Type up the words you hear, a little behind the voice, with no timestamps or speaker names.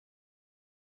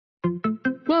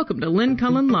Welcome to Lynn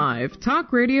Cullen Live,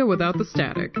 talk radio without the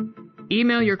static.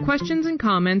 Email your questions and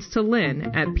comments to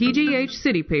Lynn at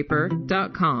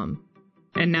pghcitypaper.com.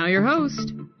 And now your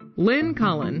host, Lynn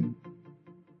Cullen.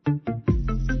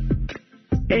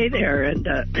 Hey there, and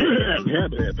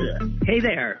hey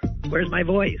there, where's my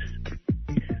voice?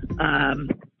 I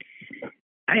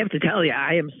have to tell you,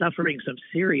 I am suffering some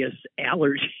serious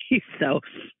allergies, so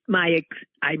my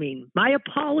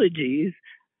apologies.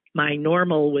 My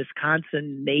normal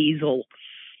Wisconsin nasal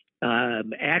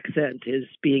accent is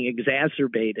being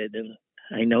exacerbated, and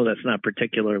I know that's not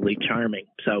particularly charming.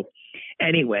 So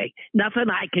anyway, nothing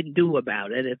I can do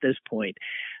about it at this point.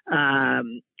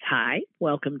 Hi,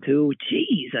 welcome to,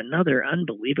 another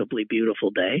unbelievably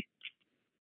beautiful day.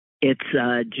 It's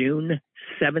June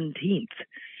 17th,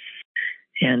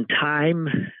 and time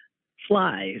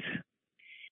flies.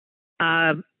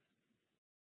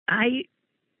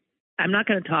 I'm not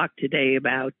going to talk today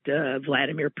about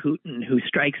Vladimir Putin, who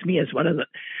strikes me as one of the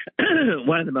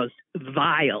most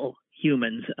vile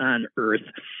humans on earth.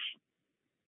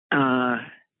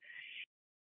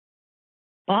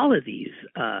 All of these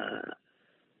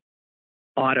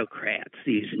autocrats,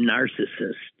 these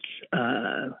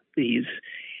narcissists, these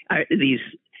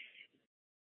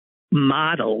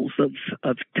models of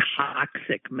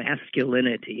toxic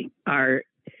masculinity are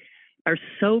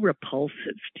so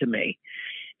repulsive to me.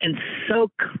 And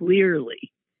so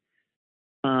clearly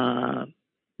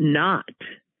not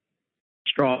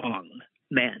strong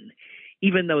men,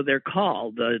 even though they're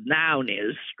called, the noun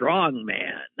is strong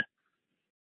man.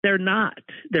 They're not.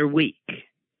 They're weak.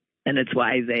 And it's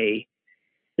why they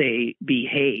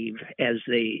behave as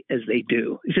they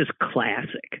do. It's just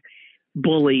classic.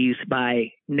 Bullies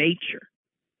by nature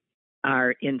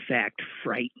are, in fact,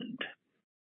 frightened.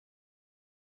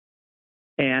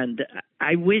 And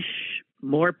I wish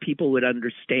more people would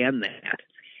understand that,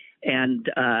 and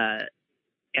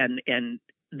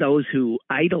those who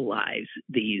idolize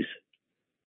these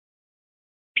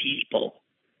people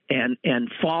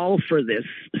and fall for this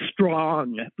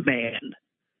strong man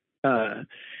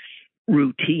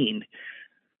routine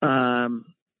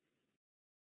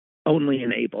only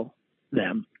enable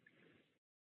them.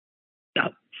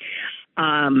 So,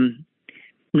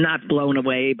 not blown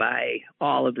away by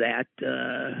all of that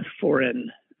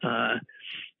foreign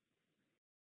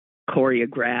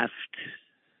choreographed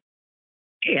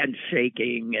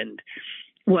handshaking and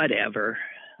whatever.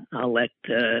 I'll let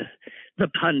the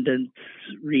pundits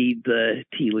read the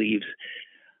tea leaves.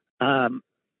 So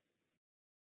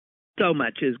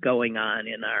much is going on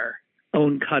in our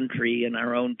own country, in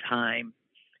our own time,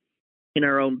 in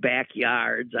our own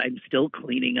backyards. I'm still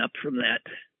cleaning up from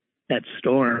that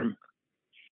storm.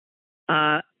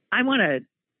 I want to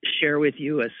share with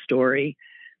you a story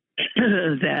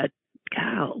that,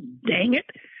 God dang it.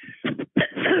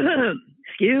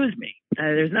 Excuse me.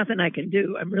 There's nothing I can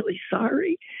do. I'm really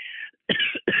sorry.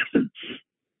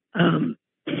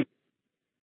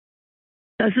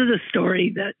 This is a story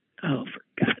that, oh, for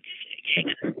God's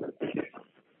sake.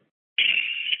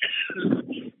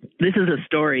 This is a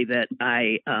story that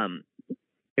I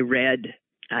read,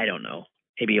 I don't know,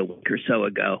 maybe a week or so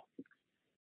ago,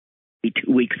 maybe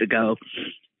 2 weeks ago.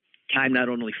 Time not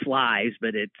only flies,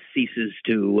 but it ceases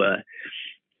to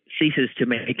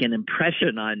make an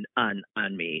impression on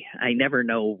me. I never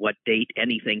know what date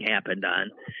anything happened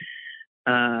on.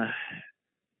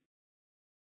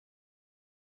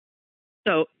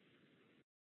 So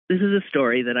this is a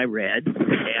story that I read,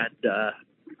 and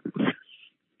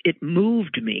it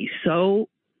moved me so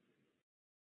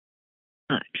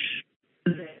much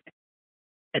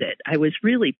that I was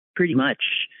really pretty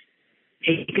much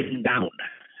taken down.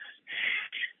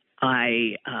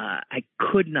 I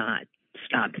could not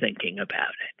stop thinking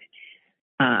about it.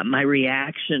 My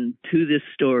reaction to this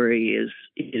story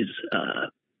is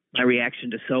my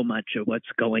reaction to so much of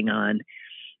what's going on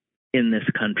in this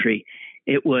country.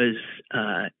 It was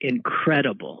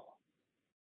incredible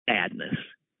sadness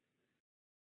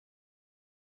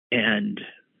and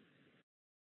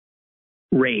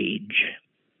rage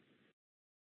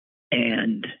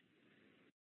and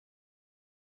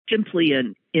simply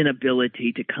an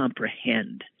inability to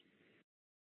comprehend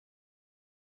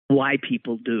why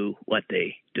people do what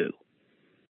they do.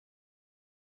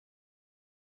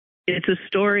 It's a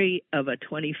story of a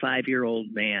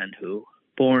 25-year-old man who,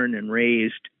 born and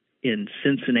raised in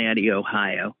Cincinnati,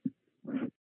 Ohio.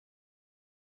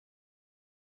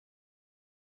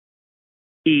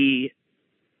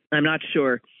 I'm not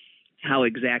sure how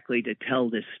exactly to tell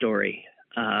this story.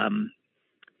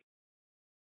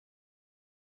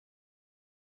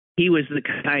 He was the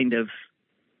kind of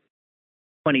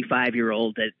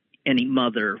 25-year-old that any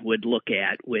mother would look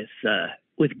at with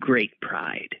great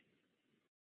pride.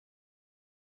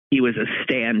 He was a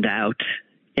standout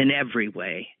in every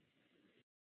way,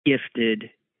 gifted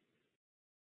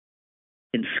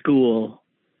in school,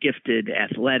 gifted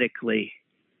athletically,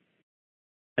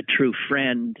 a true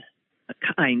friend, a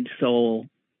kind soul.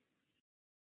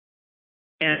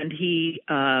 And he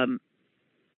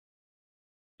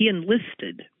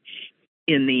enlisted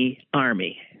in the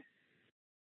Army.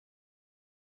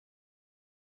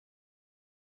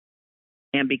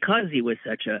 And because he was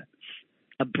such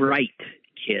a bright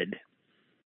kid,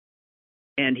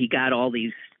 and he got all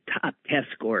these top test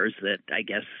scores that I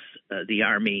guess the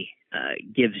Army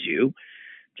gives you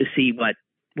to see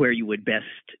where you would best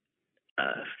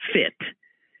fit.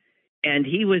 And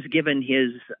he was given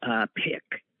his pick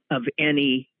of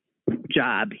any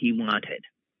job he wanted.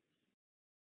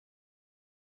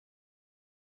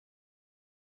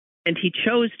 And he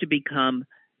chose to become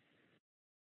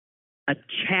a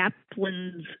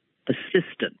chaplain's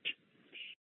assistant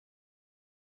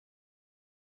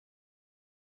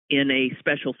in a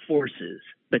special forces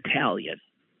battalion,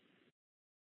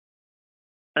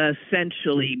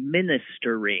 essentially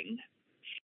ministering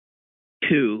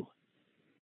to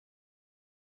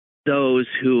those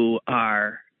who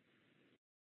are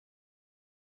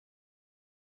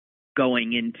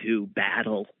going into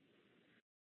battle,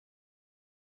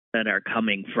 that are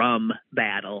coming from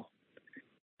battle,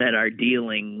 that are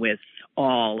dealing with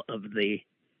all of the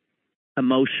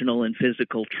emotional and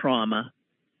physical trauma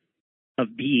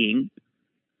of being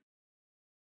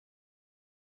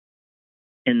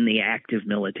in the active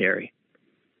military.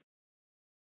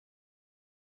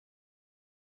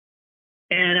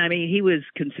 And I mean, he was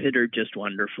considered just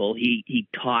wonderful. He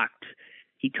talked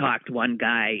one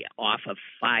guy off a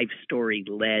 5-story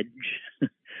ledge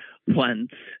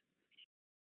once.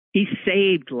 He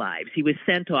saved lives. He was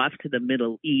sent off to the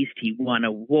Middle East. He won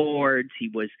awards. He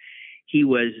was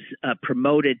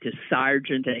promoted to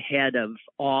sergeant ahead of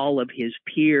all of his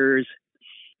peers.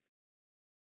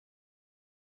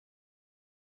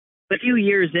 A few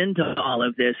years into all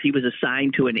of this, he was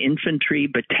assigned to an infantry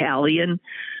battalion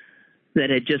that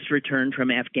had just returned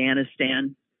from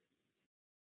Afghanistan.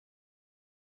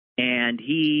 And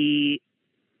he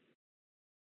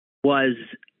was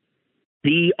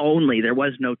there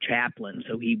was no chaplain,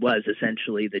 so he was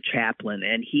essentially the chaplain.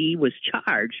 And he was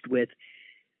charged with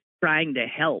trying to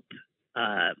help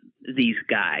these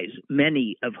guys,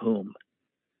 many of whom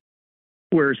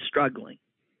were struggling.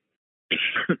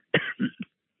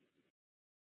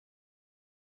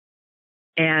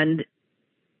 And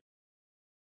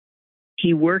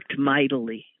he worked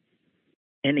mightily,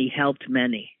 and he helped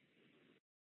many.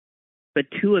 But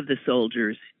 2 of the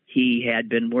soldiers he had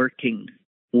been working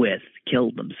with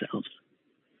killed themselves.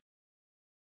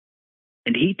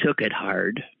 And he took it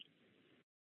hard.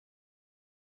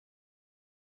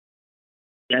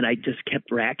 And I just kept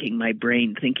racking my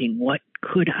brain thinking, what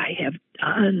could I have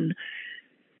done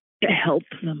to help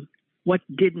them? What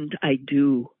didn't I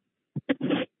do?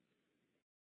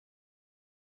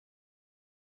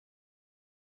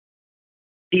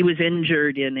 He was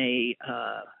injured in a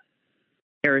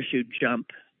parachute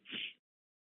jump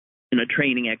in a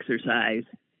training exercise.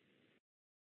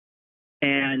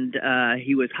 And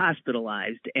he was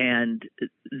hospitalized, and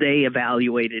they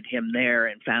evaluated him there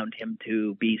and found him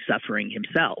to be suffering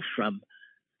himself from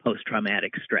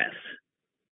post-traumatic stress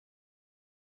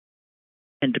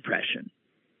and depression.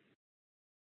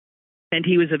 And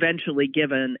he was eventually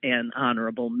given an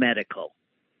honorable medical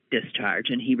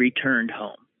discharge, and he returned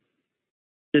home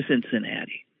to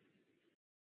Cincinnati.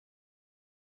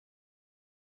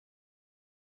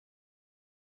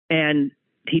 And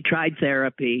he tried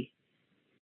therapy.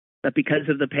 But because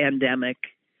of the pandemic,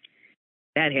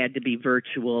 that had to be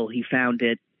virtual. He found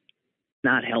it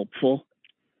not helpful.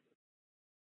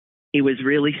 He was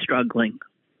really struggling.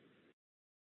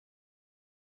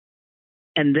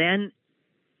 And then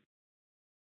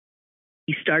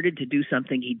he started to do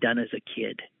something he'd done as a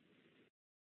kid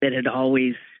that had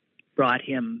always brought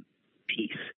him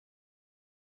peace.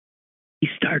 He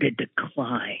started to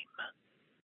climb.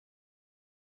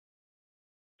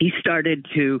 He started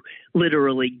to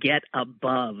literally get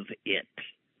above it.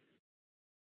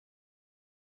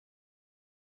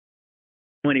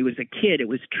 When he was a kid, it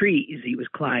was trees he was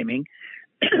climbing.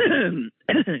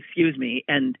 Excuse me.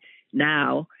 And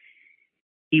now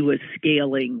he was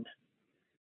scaling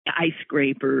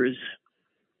skyscrapers,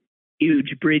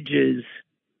 huge bridges,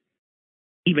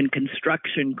 even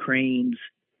construction cranes.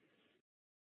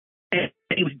 And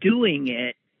he was doing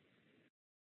it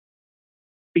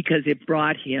because it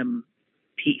brought him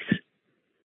peace.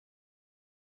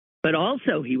 But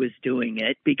also he was doing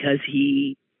it because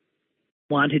he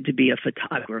wanted to be a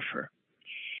photographer.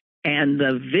 And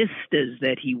the vistas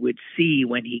that he would see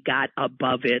when he got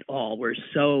above it all were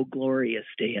so glorious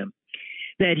to him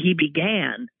that he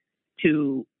began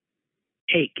to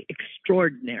take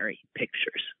extraordinary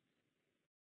pictures.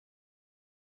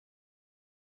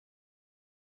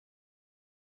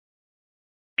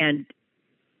 And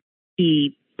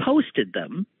he posted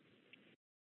them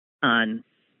on,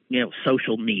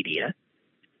 social media,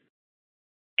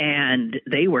 and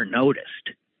they were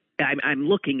noticed. I'm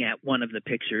looking at one of the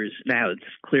pictures now. It's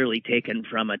clearly taken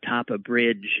from atop a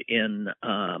bridge in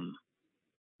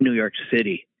New York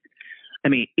City. I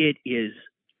mean, it is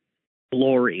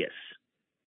glorious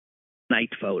night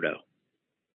photo.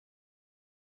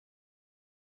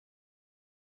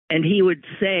 And he would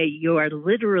say, you are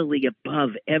literally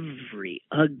above every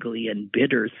ugly and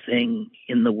bitter thing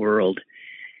in the world.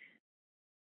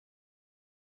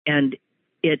 And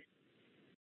it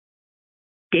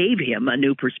gave him a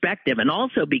new perspective. And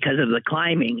also because of the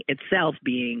climbing itself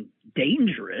being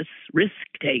dangerous,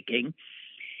 risk-taking,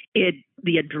 the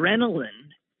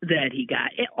adrenaline that he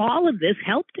got, all of this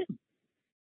helped him.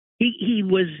 He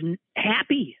was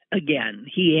happy again.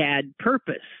 He had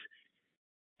purpose.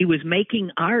 He was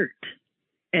making art,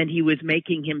 and he was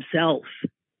making himself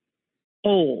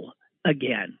whole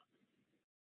again.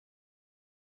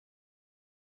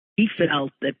 He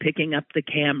felt that picking up the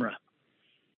camera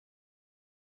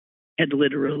had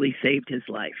literally saved his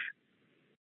life.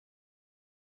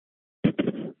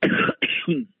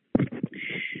 Then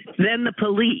the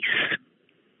police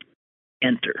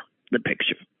enter the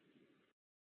picture.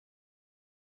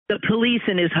 The police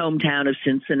in his hometown of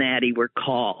Cincinnati were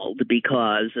called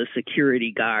because a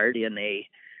security guard in a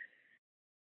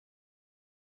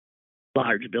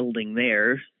large building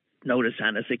there noticed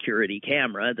on a security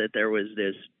camera that there was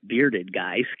this bearded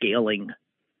guy scaling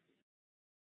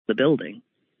the building.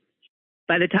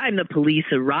 By the time the police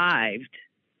arrived,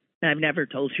 I've never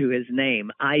told you his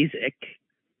name, Isaac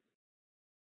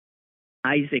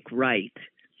Wright,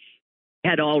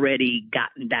 had already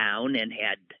gotten down and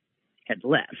had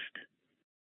left.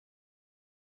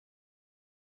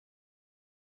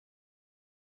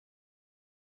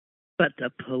 But the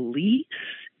police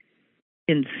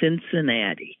in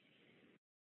Cincinnati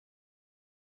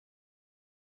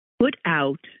put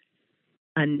out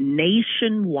a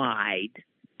nationwide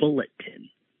bulletin,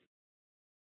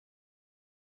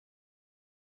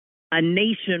 a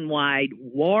nationwide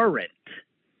warrant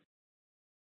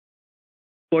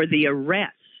for the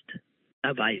arrest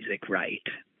of Isaac Wright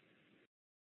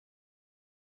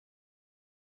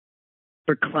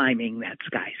for climbing that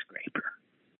skyscraper.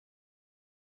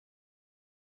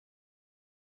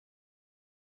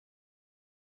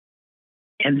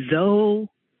 And though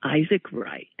Isaac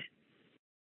Wright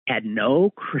had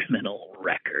no criminal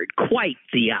record, quite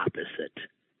the opposite,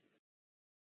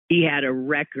 he had a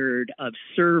record of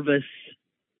service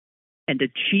and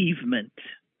achievement.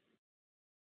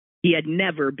 He had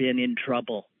never been in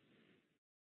trouble.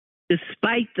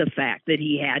 Despite the fact that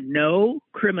he had no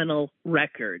criminal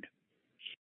record,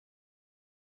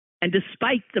 and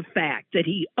despite the fact that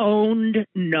he owned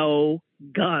no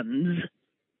guns,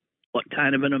 what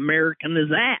kind of an American is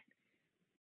that?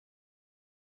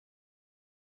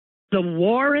 The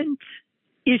warrant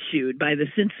issued by the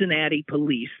Cincinnati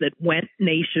police that went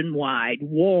nationwide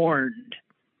warned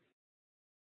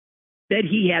that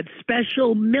he had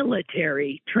special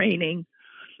military training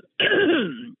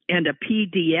and a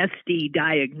PTSD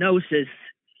diagnosis,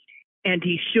 and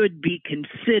he should be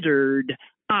considered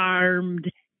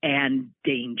armed and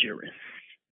dangerous.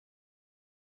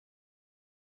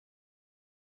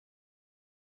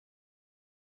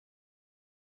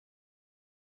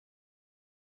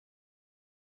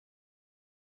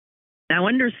 Now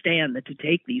understand that to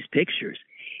take these pictures,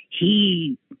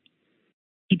 he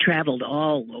traveled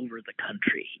all over the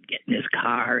country. He'd get in his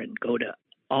car and go to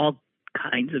all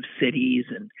kinds of cities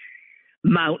and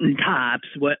mountaintops,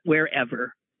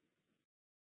 wherever.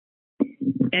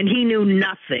 And he knew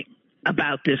nothing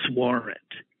about this warrant.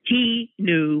 He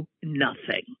knew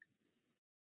nothing.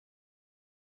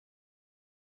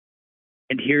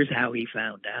 And here's how he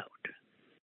found out.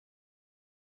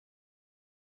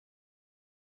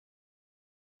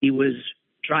 He was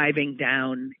driving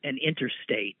down an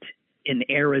interstate in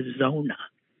Arizona.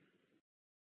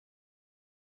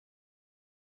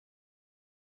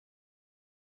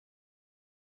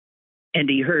 And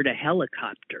he heard a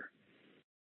helicopter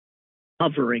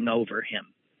hovering over him.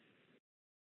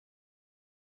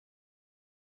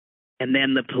 And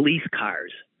then the police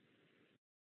cars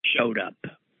showed up.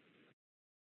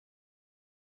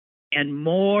 and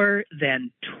more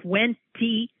than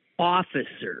 20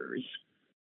 officers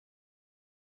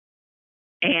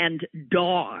and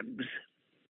dogs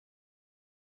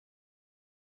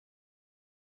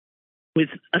with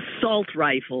assault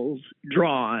rifles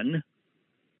drawn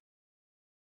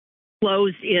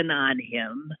closed in on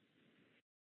him,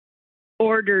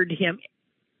 ordered him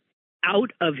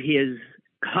out of his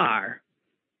car.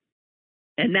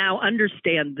 And now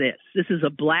understand this. This is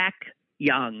a black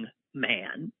young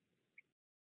man.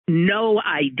 No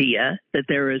idea that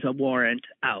there is a warrant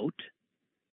out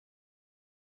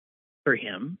for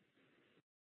him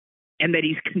and that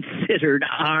he's considered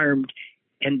armed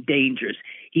and dangerous.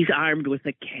 He's armed with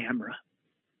a camera.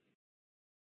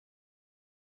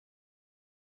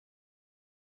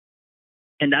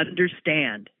 And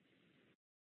understand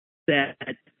that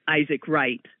Isaac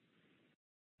Wright,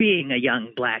 being a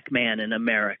young black man in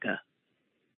America,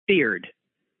 feared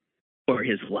for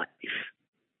his life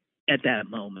at that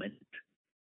moment.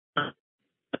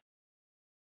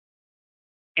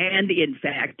 And in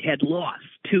fact had lost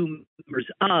 2 members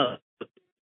of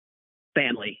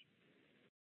family,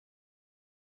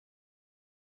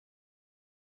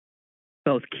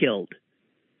 both killed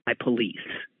by police.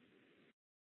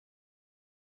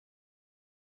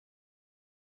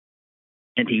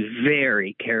 And he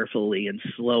very carefully and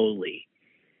slowly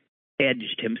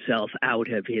edged himself out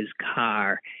of his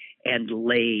car and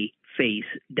lay face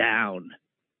down,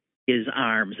 his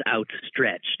arms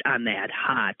outstretched on that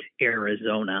hot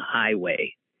Arizona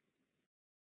highway,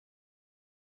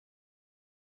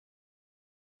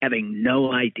 having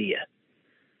no idea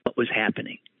what was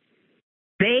happening.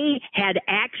 They had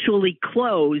actually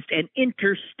closed an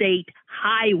interstate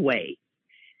highway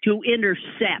to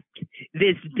intercept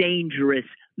this dangerous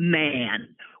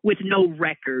man with no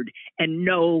record and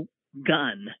no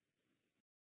gun,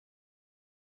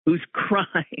 whose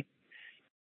crime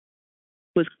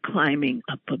was climbing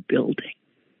up a building.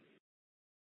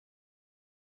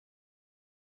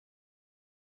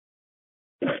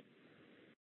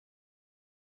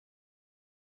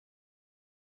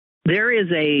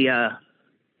 There's a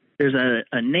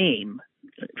name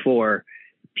for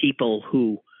people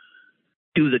who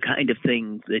do the kind of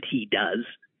thing that he does.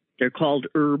 They're called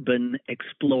urban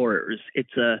explorers. It's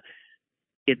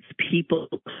people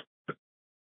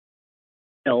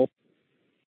help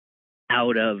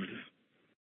out of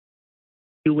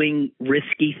doing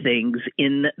risky things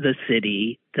in the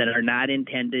city that are not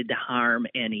intended to harm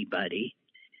anybody,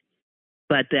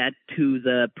 but that to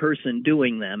the person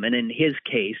doing them, and in his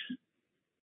case,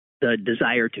 the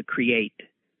desire to create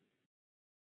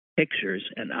pictures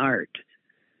and art,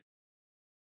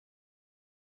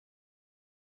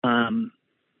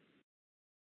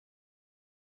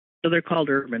 so they're called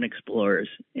urban explorers,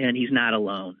 and he's not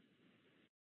alone.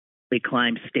 They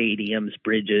climb stadiums,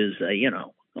 bridges,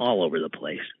 all over the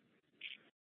place.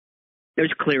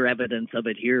 There's clear evidence of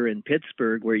it here in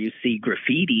Pittsburgh, where you see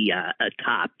graffiti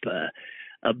atop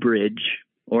a bridge,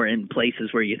 or in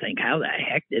places where you think, how the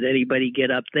heck did anybody get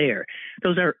up there?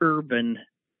 Those are urban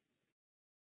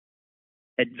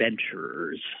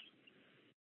adventurers.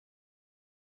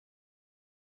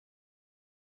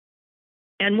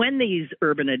 And when these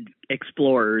urban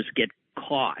explorers get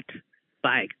caught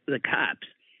by the cops,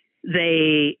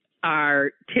 they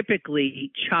are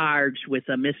typically charged with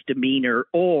a misdemeanor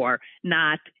or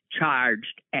not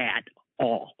charged at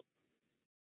all.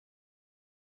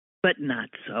 But not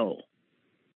so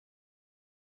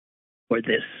for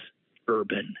this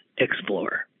urban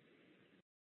explorer.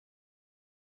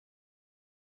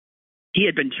 He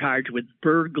had been charged with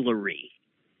burglary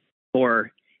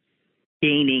for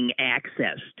gaining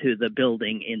access to the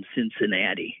building in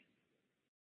Cincinnati.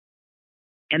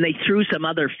 And they threw some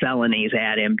other felonies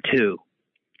at him too,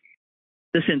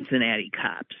 the Cincinnati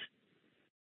cops.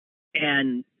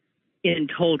 And in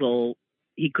total,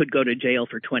 he could go to jail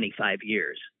for 25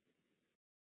 years.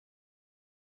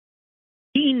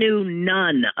 He knew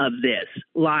none of this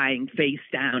lying face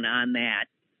down on that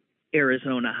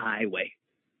Arizona highway.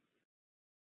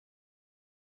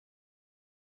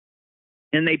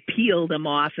 And they peeled him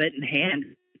off it and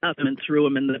handed him and threw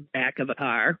him in the back of a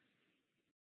car.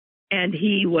 And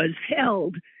he was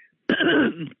held,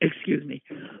 excuse me,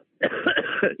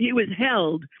 he was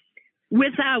held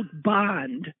without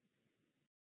bond.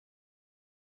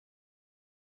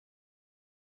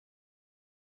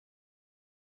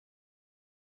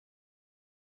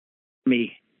 Let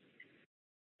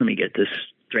me get this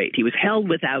straight. He was held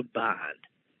without bond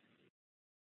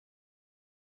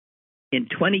in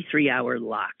 23-hour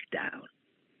lockdown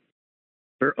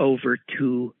for over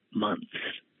 2 months.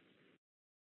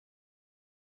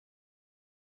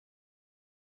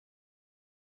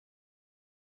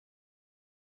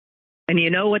 And you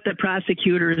know what the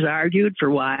prosecutors argued for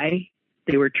why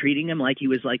they were treating him like he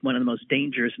was like one of the most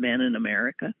dangerous men in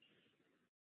America?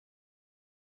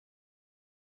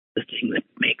 The thing that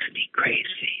makes me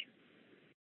crazy.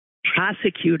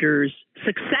 Prosecutors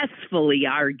successfully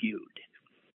argued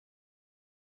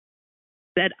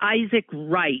that Isaac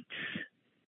Wright's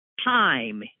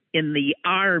time in the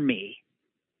Army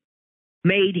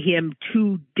made him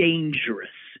too dangerous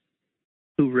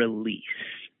to release.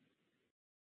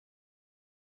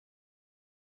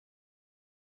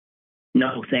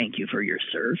 No, thank you for your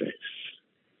service.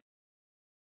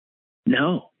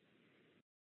 No.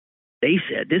 They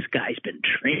said, this guy's been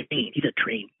trained. He's a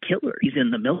trained killer. He's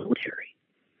in the military.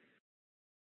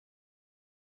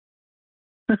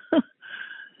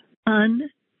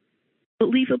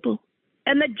 Unbelievable.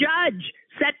 And the judge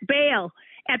set bail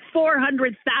at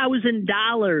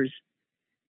 $400,000.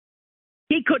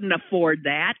 He couldn't afford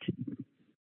that.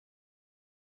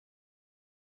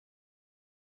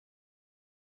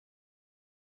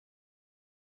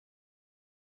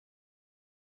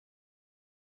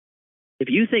 If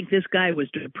you think this guy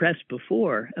was depressed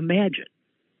before, imagine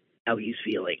how he's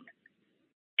feeling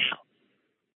now.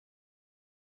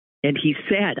 And he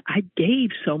said, I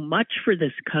gave so much for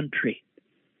this country.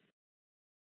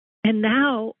 And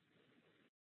now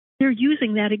they're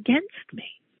using that against me.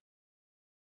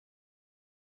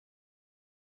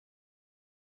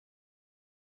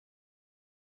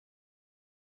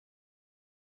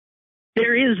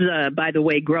 There is, by the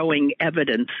way, growing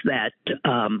evidence that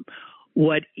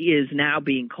what is now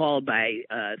being called by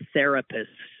therapists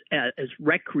as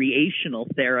recreational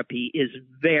therapy is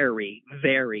very,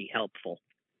 very helpful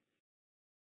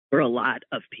for a lot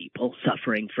of people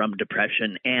suffering from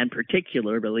depression, and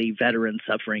particularly veterans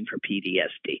suffering from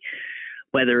PTSD,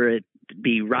 whether it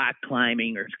be rock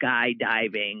climbing or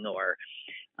skydiving or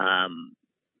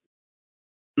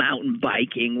mountain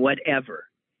biking, whatever,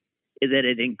 that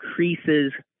it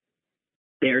increases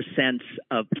their sense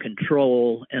of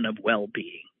control and of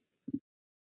well-being.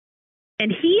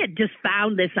 And he had just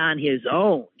found this on his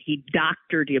own. He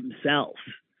doctored himself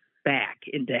back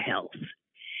into health.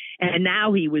 And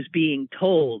now he was being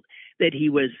told that he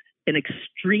was in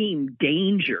extreme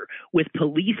danger with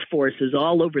police forces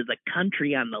all over the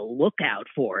country on the lookout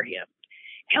for him,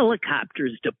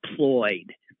 helicopters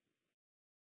deployed,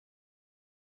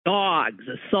 dogs,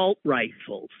 assault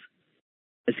rifles,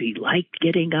 as he liked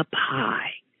getting up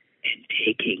high and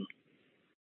taking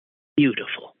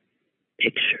beautiful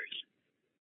pictures.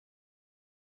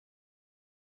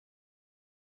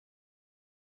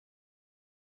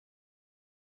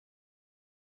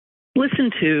 Listen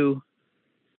to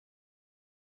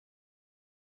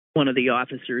one of the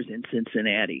officers in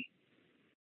Cincinnati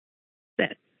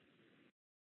said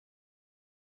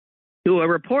to a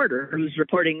reporter who's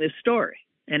reporting this story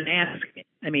and asking,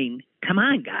 I mean, come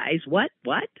on, guys, what?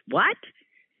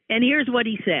 And here's what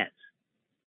he says.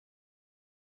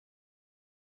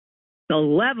 The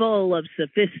level of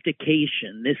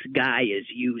sophistication this guy is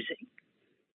using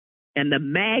and the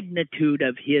magnitude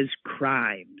of his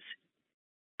crimes,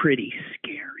 pretty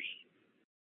scary.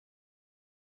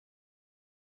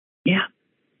 Yeah.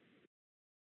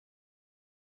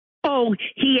 Oh,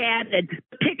 he added,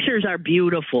 pictures are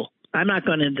beautiful. I'm not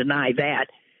going to deny that.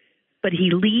 But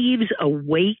he leaves a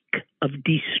wake of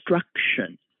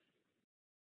destruction.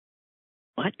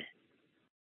 What?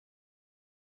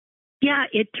 Yeah,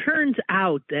 it turns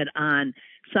out that on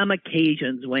some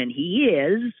occasions when he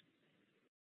is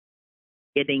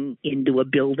getting into a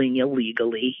building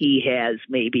illegally, he has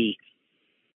maybe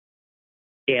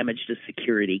damaged a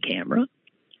security camera,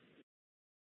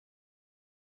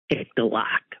 picked the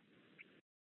lock,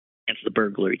 against the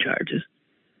burglary charges.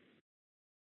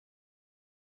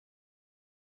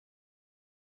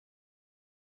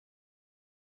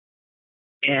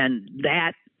 And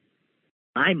that,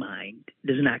 in my mind,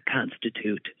 does not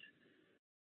constitute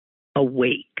a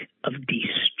wake of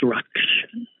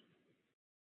destruction.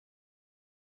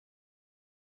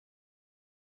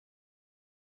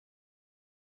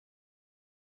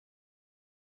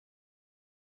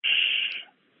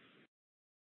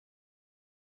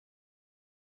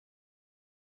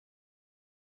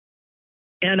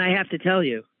 And I have to tell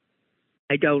you,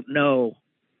 I don't know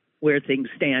where things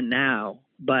stand now,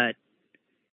 but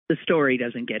the story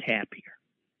doesn't get happier.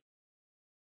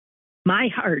 My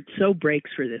heart so breaks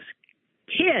for this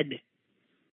kid.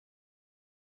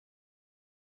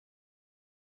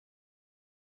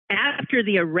 After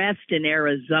the arrest in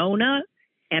Arizona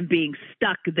and being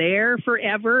stuck there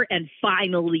forever and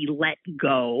finally let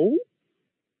go,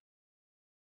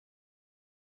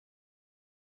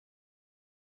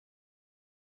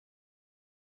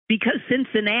 because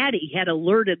Cincinnati had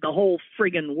alerted the whole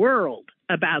friggin' world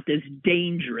about this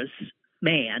dangerous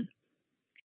man.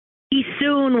 He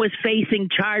soon was facing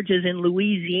charges in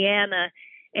Louisiana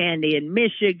and in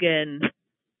Michigan.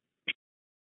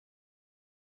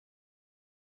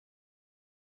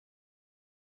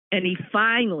 And he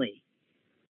finally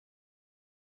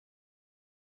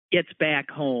gets back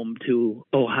home to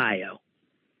Ohio.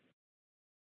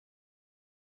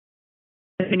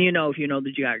 And you know, if you know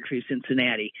the geography of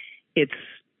Cincinnati, it's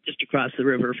just across the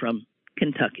river from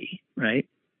Kentucky, right?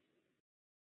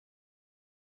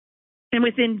 And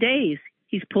within days,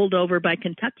 he's pulled over by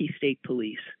Kentucky State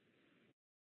Police,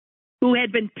 who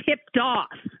had been tipped off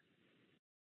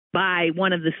by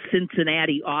one of the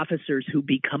Cincinnati officers who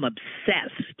become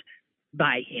obsessed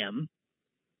by him,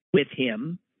 with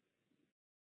him,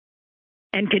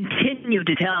 and continue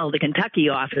to tell the Kentucky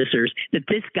officers that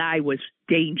this guy was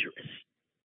dangerous.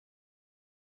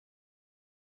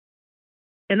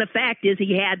 And the fact is,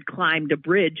 he had climbed a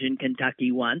bridge in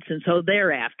Kentucky once, and so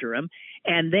they're after him,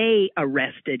 and they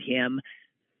arrested him.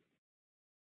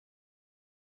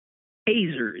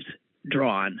 Tasers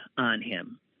drawn on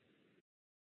him.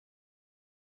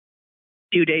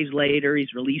 A few days later,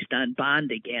 he's released on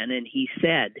bond again, and he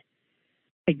said,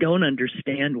 I don't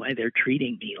understand why they're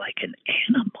treating me like an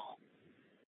animal.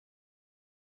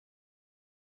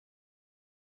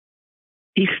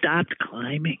 He stopped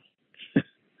climbing.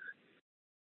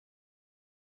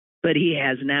 But he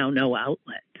has now no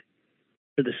outlet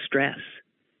for the stress.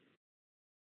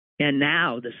 And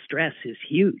now the stress is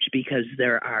huge because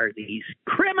there are these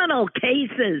criminal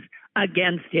cases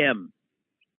against him.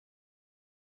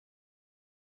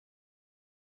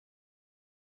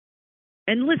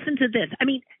 And listen to this. I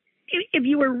mean, if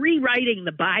you were rewriting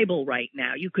the Bible right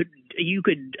now, you could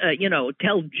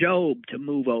tell Job to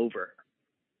move over.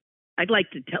 I'd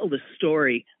like to tell the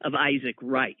story of Isaac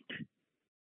Wright.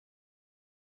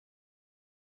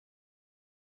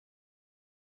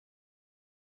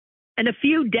 And a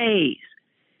few days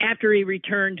after he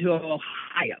returned to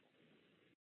Ohio,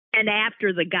 and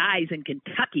after the guys in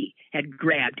Kentucky had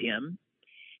grabbed him,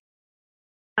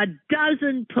 a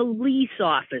dozen police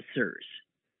officers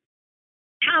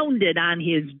pounded on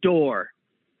his door.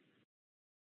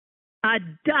 A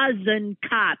dozen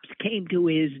cops came to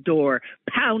his door,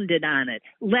 pounded on it,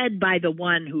 led by the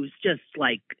one who's just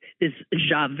like this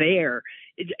Javert,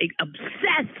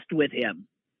 obsessed with him.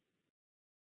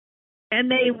 And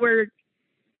they were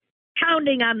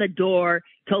pounding on the door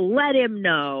to let him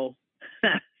know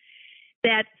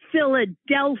that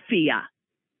Philadelphia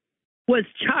was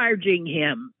charging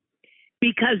him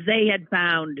because they had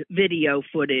found video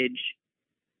footage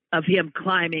of him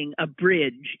climbing a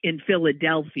bridge in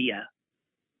Philadelphia.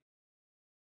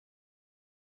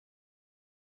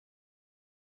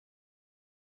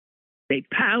 They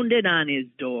pounded on his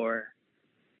door.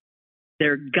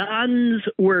 Their guns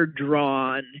were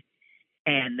drawn.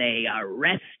 And they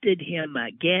arrested him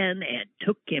again and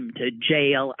took him to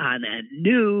jail on a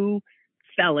new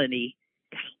felony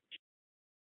count.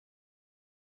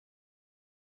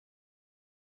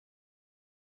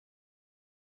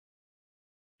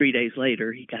 3 days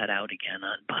later, he got out again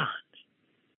on bond.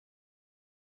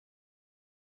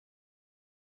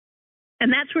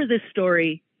 And that's where this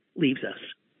story leaves us.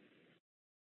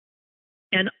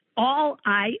 And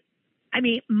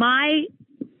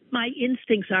my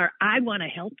instincts are, I want to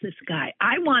help this guy.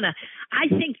 I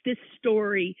think this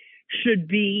story should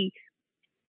be,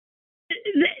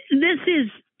 this is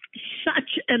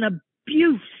such an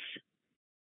abuse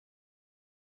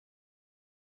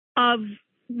of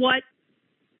what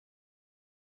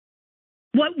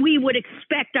we would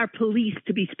expect our police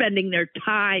to be spending their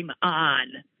time on.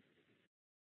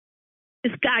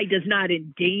 This guy does not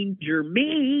endanger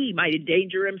me. He might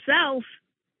endanger himself.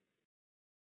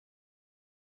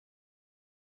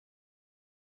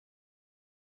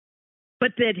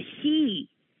 But that he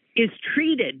is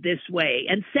treated this way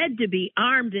and said to be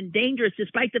armed and dangerous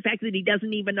despite the fact that he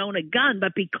doesn't even own a gun,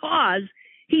 but because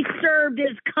he served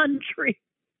his country.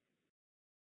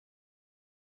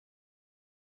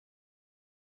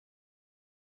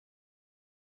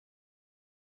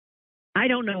 I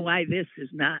don't know why he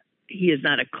is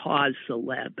not a cause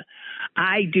celeb.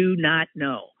 I do not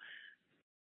know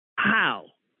how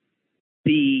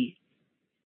the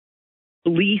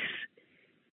police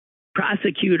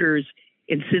prosecutors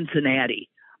in Cincinnati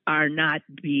are not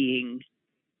being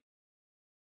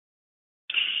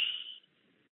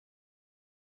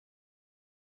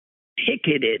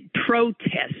picketed,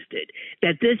 protested,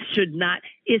 that this should not,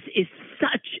 is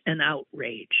such an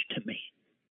outrage to me.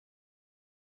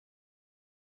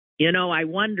 I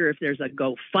wonder if there's a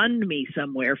GoFundMe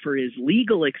somewhere for his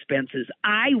legal expenses.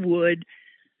 I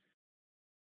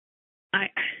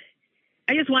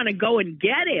just want to go and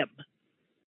get him.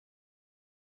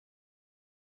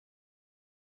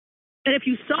 And if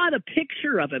you saw the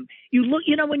picture of him,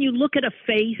 when you look at a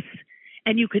face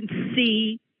and you can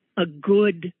see a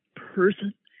good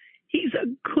person, he's a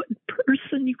good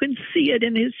person. You can see it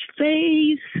in his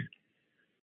face.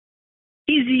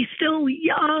 He's still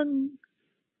young.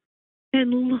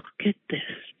 And look at this.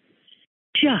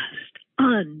 Just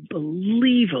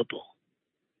unbelievable.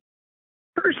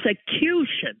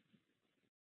 Prosecution.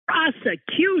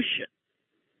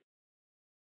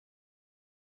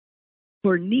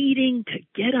 For needing to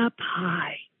get up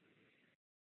high,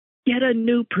 get a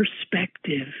new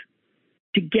perspective,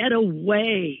 to get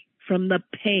away from the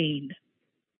pain,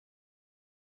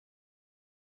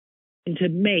 and to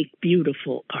make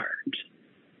beautiful art.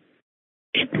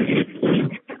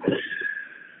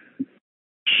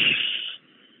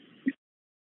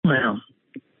 Well,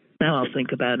 now I'll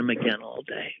think about him again all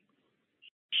day.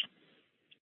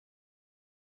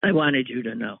 I wanted you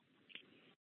to know.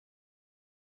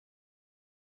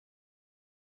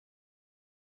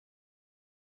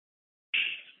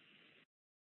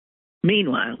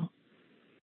 Meanwhile,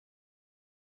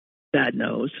 God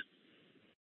knows,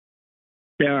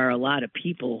 there are a lot of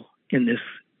people in this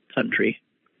country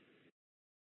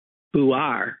who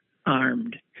are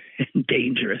armed and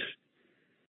dangerous,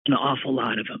 an awful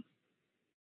lot of them,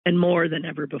 and more than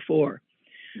ever before.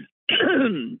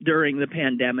 During the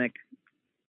pandemic,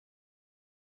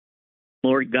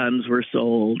 more guns were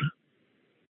sold,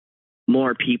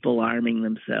 more people arming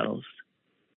themselves.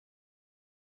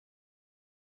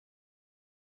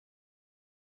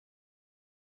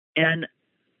 And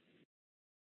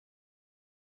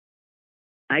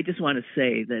I just want to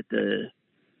say that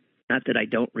not that I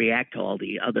don't react to all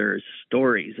the other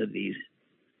stories of these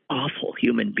awful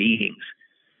human beings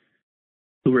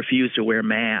who refuse to wear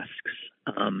masks.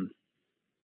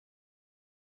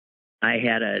 I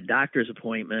had a doctor's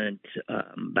appointment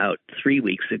about 3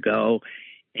 weeks ago,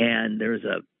 and there was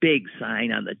a big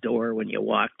sign on the door when you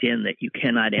walked in that you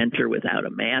cannot enter without a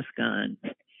mask on.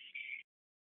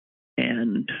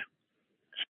 And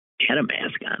I had a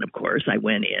mask on, of course. I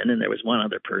went in, and there was one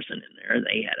other person in there, and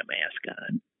they had a mask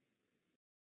on.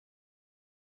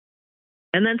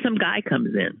 And then some guy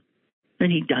comes in,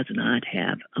 and he does not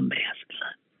have a mask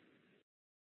on.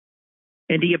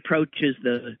 And he approaches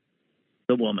the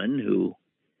woman, the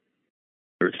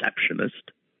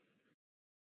receptionist,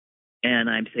 and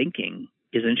I'm thinking,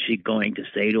 isn't she going to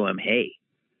say to him, "Hey,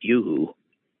 you,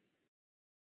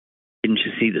 didn't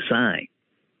you see the sign?"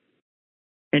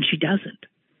 And she doesn't.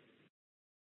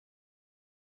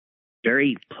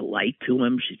 Very polite to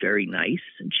him. She's very nice,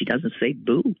 and she doesn't say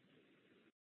boo.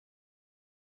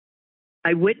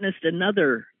 I witnessed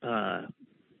another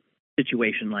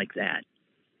situation like that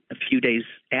a few days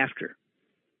after.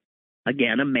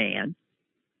 Again, a man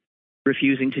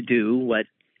refusing to do what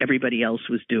everybody else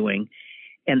was doing,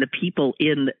 and the people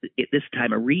in, at this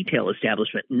time, a retail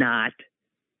establishment not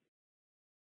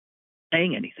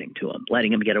saying anything to him,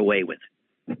 letting him get away with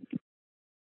it.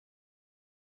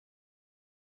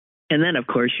 And then, of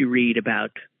course, you read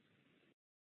about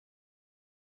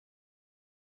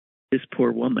this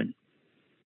poor woman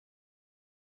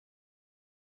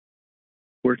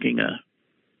working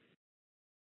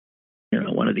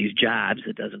one of these jobs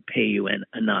that doesn't pay you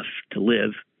enough to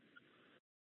live,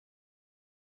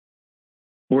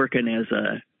 working as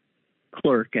a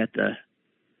clerk at the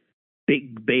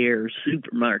Big Bear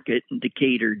supermarket in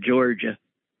Decatur, Georgia.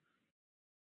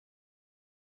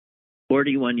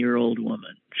 41-year-old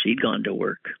woman. She'd gone to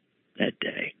work that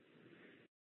day.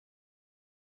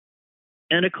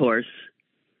 And of course,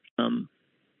 some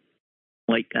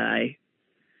white guy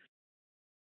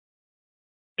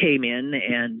came in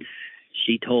and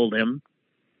she told him,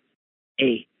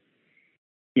 "Hey,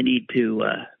 you need to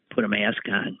put a mask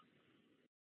on."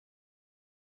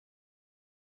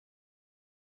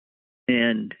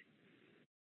 And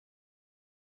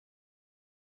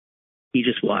he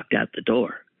just walked out the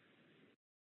door.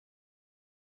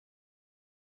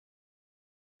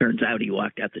 Turns out he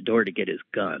walked out the door to get his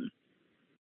gun.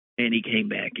 And he came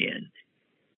back in.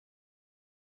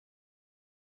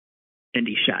 And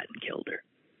he shot and killed her.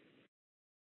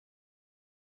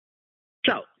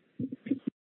 So,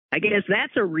 I guess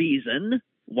that's a reason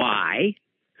why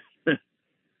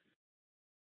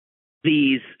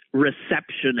these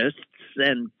receptionists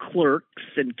and clerks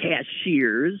and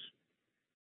cashiers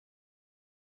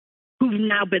who've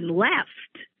now been left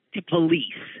to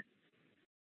police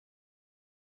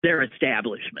their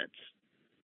establishments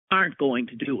aren't going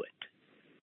to do it.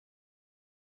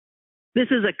 This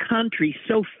is a country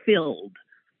so filled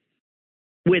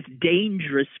with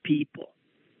dangerous people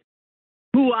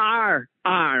who are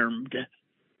armed.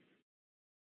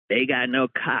 They got no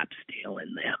cops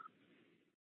tailing them.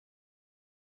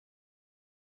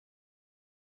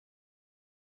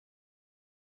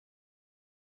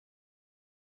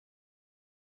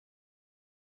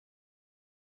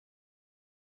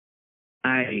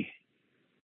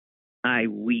 I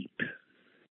weep.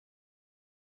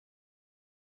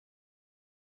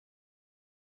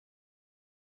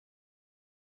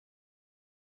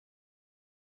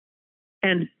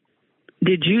 And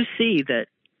did you see that?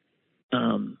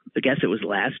 I guess it was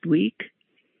last week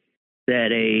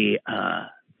that a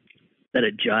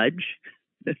judge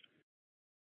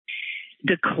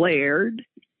declared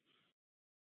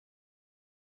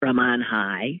from on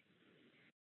high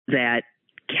that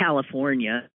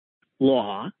California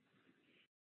law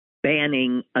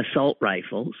banning assault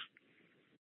rifles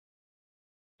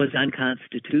was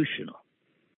unconstitutional.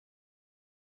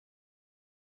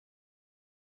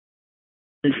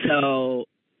 And so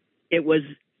it was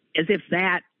as if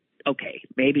that, okay,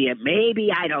 maybe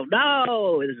I don't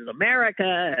know. This is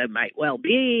America. It might well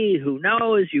be. Who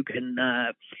knows? You can,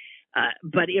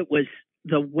 but it was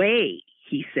the way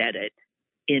he said it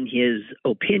in his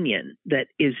opinion that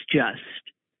is just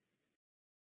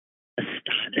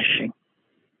astonishing.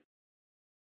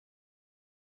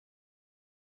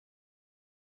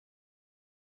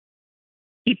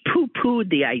 He poo-pooed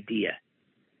the idea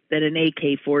that an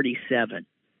AK-47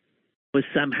 was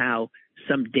somehow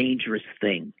some dangerous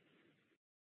thing.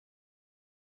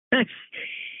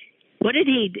 What did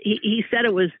he said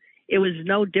it was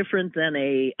no different than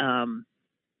a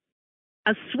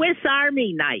Swiss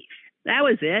Army knife. That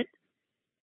was it.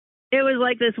 It was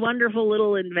like this wonderful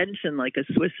little invention, like a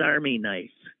Swiss Army knife.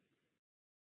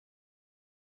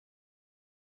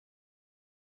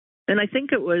 And I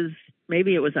think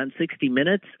maybe it was on 60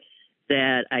 Minutes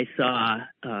that I saw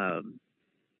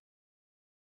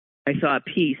a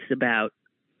piece about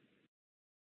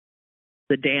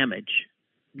the damage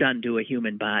done to a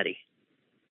human body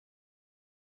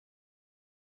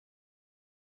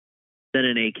that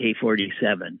an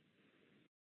AK-47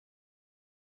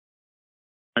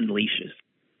 unleashes.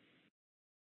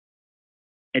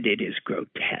 And it is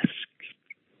grotesque.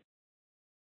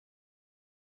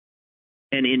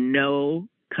 And in no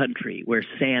country where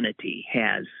sanity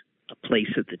has a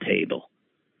place at the table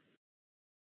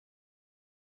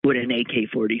would an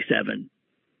AK-47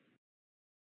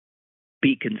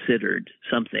 be considered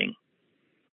something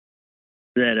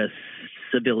that a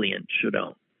civilian should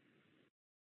own.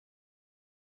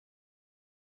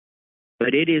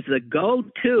 But it is the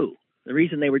go-to. The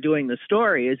reason they were doing the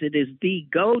story is it is the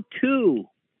go-to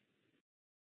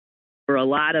for a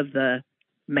lot of the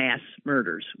mass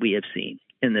murders we have seen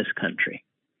in this country.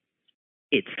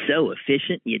 It's so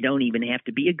efficient, you don't even have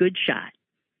to be a good shot.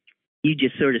 You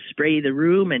just sort of spray the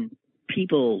room and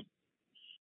people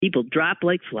drop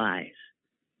like flies.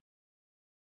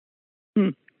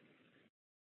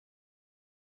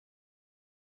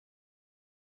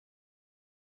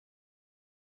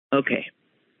 Okay,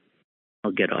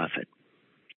 I'll get off it.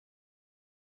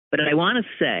 But I want to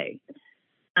say,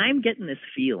 I'm getting this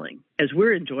feeling, as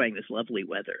we're enjoying this lovely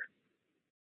weather,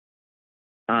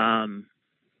 I'm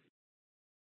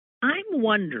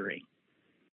wondering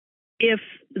if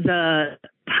the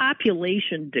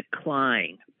population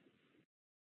decline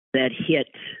that hit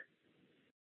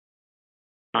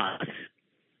us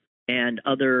and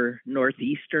other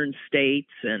northeastern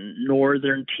states and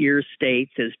northern tier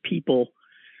states as people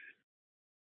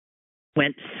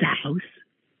went south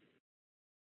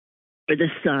for the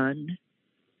sun,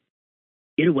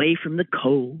 get away from the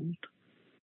cold.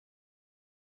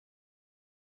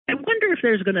 I wonder if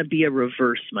there's going to be a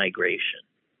reverse migration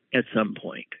at some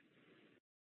point,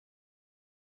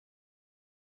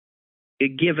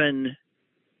 given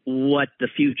what the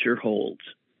future holds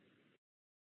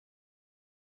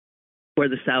for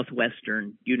the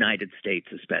southwestern United States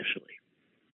especially,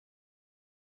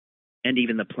 and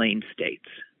even the plain states.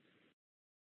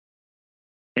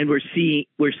 And we're seeing,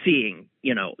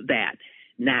 that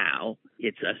now.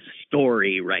 It's a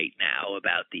story right now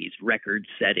about these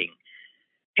record-setting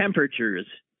temperatures.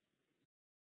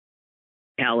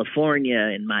 California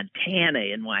and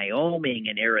Montana and Wyoming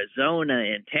and Arizona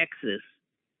and Texas.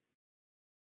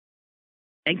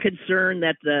 And concern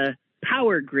that the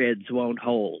power grids won't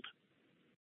hold.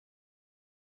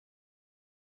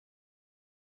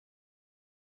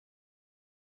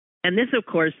 And this, of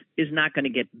course, is not going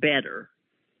to get better.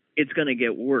 It's going to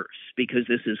get worse because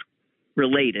this is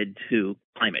related to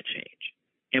climate change.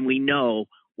 and we know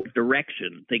what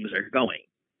direction things are going.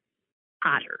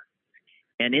 Hotter.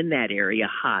 And in that area,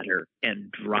 hotter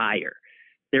and drier.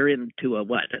 They're into a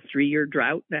 3-year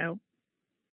drought now?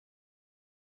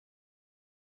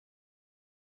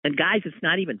 And guys, it's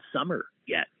not even summer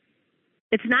yet.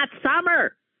 It's not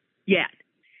summer yet.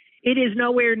 It is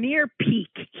nowhere near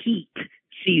peak heat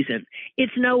season.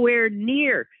 It's nowhere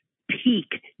near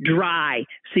peak dry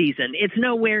season. It's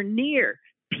nowhere near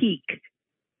peak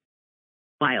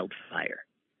wildfire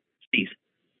season.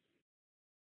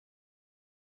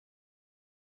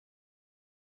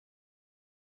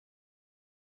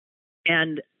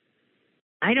 And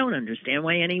I don't understand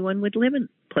why anyone would live in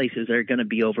places that are going to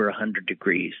be over 100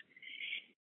 degrees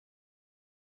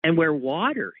and where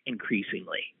water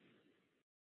increasingly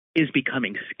is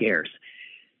becoming scarce.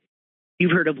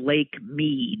 You've heard of Lake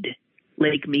Mead.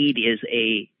 Lake Mead is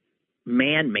a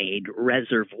man-made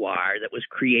reservoir that was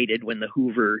created when the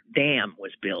Hoover Dam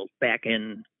was built back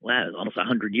in, almost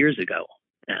 100 years ago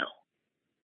now.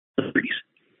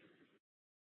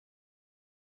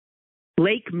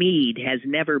 Lake Mead has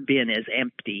never been as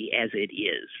empty as it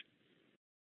is.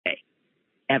 Okay.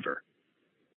 Ever.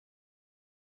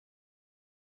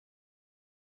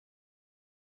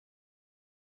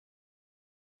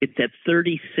 It's at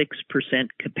 36%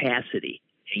 capacity.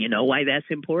 And you know why that's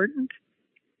important?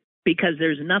 Because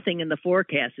there's nothing in the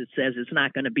forecast that says it's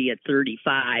not going to be at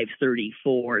 35,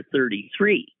 34,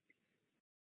 33.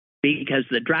 Because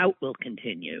the drought will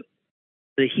continue.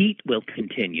 The heat will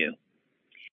continue.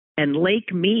 And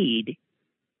Lake Mead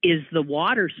is the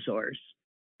water source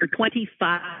for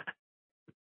 25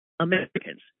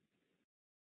 Americans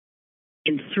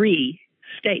in 3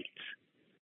 states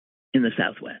in the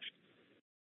Southwest.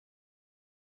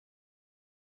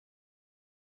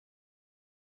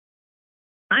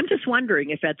 I'm just wondering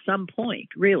if at some point,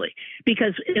 really,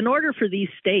 because in order for these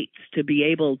states to be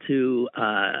able to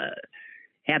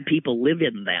have people live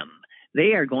in them,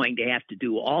 they are going to have to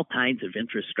do all kinds of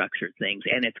infrastructure things,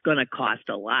 and it's going to cost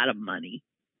a lot of money.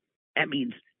 That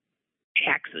means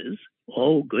taxes.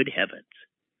 Oh, good heavens.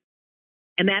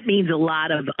 And that means a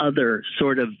lot of other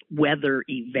sort of weather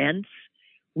events.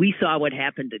 We saw what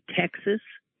happened to Texas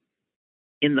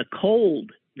in the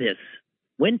cold this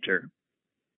winter.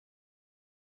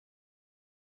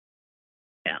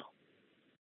 Well,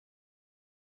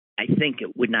 I think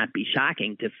it would not be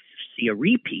shocking to see a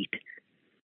repeat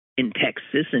in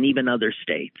Texas and even other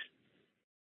states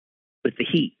with the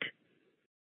heat.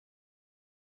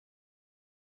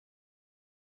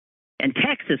 And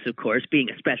Texas, of course, being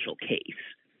a special case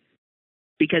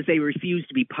because they refused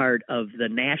to be part of the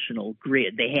national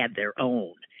grid. They had their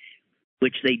own,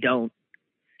 which they don't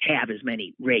have as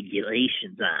many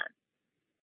regulations on.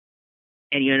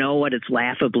 And you know what it's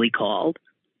laughably called?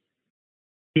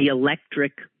 The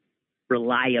Electric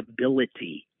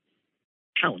Reliability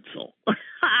Council.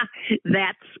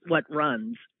 That's what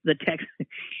runs the Texas.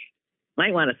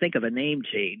 Might want to think of a name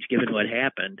change given what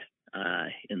happened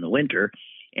in the winter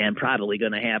and probably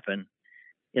going to happen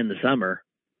in the summer.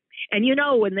 And you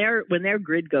know, when their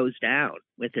grid goes down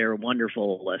with their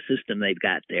wonderful system they've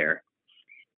got there,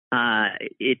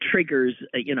 it triggers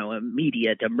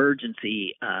immediate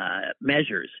emergency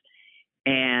measures.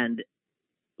 And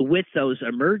with those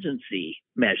emergency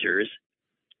measures,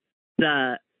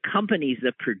 the companies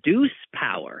that produce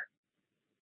power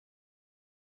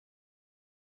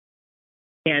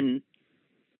can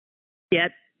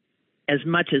get as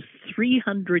much as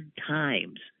 300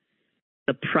 times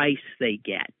the price they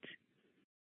get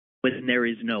when there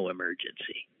is no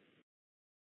emergency.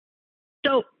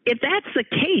 So if that's the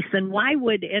case, then why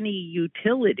would any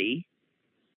utility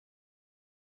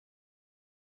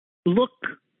look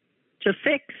to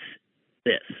fix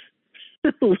this?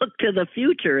 Look to the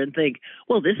future and think,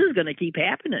 well, this is going to keep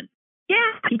happening.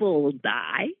 Yeah, people will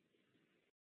die.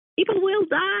 People will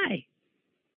die.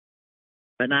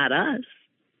 But not us.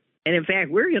 And in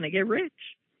fact, we're going to get rich.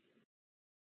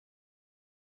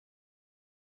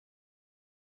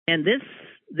 And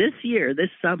this year, this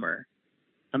summer,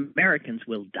 Americans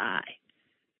will die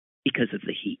because of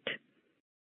the heat.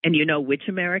 And you know which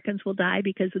Americans will die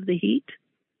because of the heat?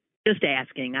 Just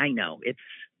asking. I know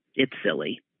it's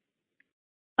silly.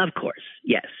 Of course,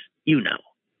 yes, you know.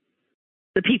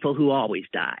 The people who always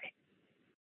die.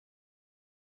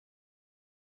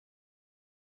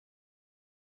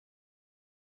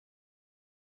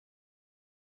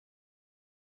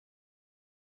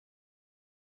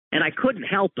 And I couldn't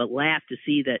help but laugh to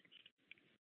see that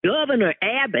Governor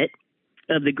Abbott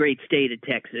of the great state of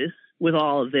Texas, with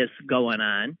all of this going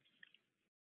on,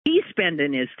 he's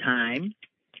spending his time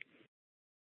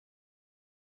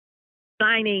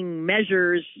signing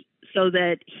measures so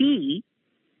that he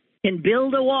can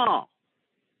build a wall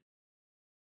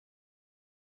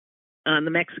on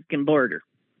the Mexican border.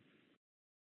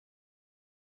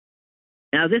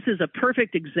 Now, this is a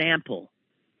perfect example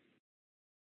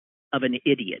of an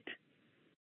idiot.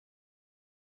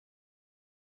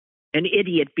 An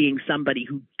idiot being somebody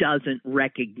who doesn't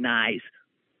recognize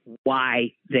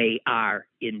why they are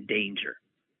in danger,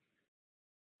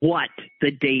 what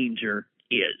the danger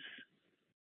is.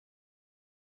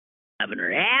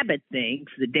 Governor Abbott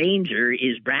thinks the danger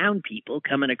is brown people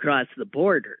coming across the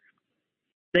border.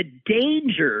 The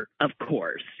danger, of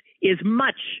course, is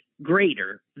much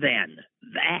greater than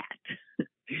that.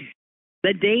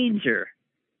 The danger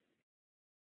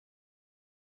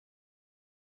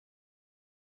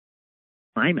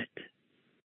climate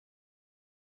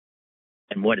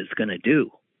and what it's going to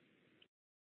do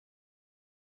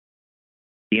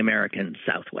the American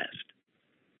Southwest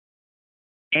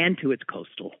and to its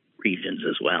coastal regions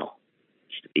as well,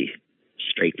 just to be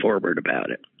straightforward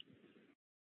about it.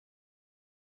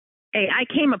 Hey,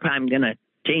 I'm going to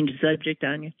change the subject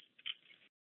on you.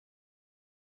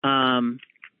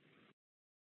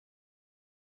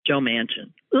 Joe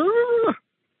Manchin. Ooh.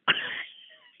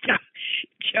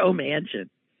 Joe Manchin.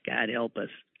 God help us.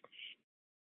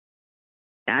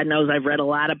 God knows I've read a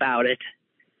lot about it.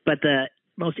 But the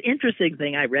most interesting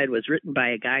thing I read was written by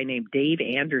a guy named Dave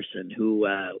Anderson, who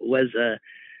was a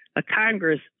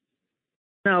Congress.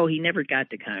 No, he never got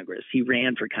to Congress. He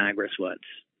ran for Congress once.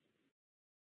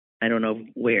 I don't know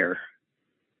where.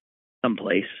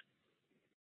 Someplace.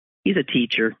 He's a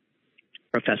teacher,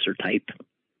 professor type.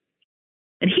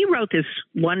 And he wrote this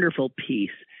wonderful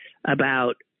piece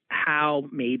about how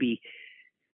maybe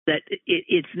that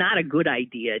it's not a good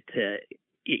idea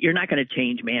you're not going to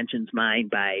change Manchin's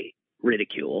mind by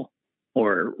ridicule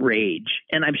or rage.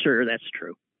 And I'm sure that's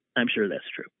true.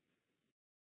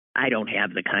 I don't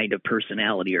have the kind of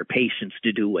personality or patience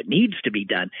to do what needs to be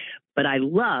done, but I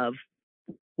love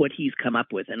what he's come up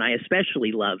with. And I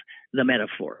especially love the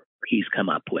metaphor he's come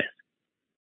up with.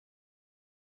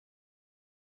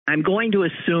 I'm going to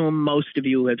assume most of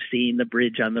you have seen The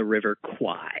Bridge on the River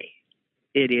Kwai.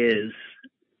 It's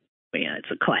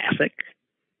a classic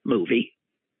movie.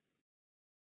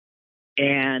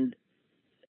 And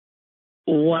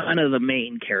one of the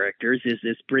main characters is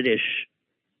this British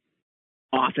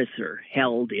officer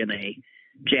held in a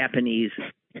Japanese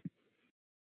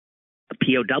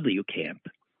POW camp.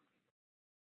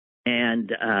 And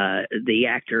the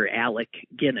actor Alec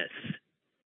Guinness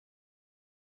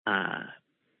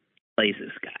plays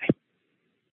this guy.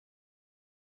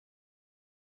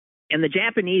 And the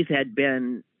Japanese had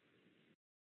been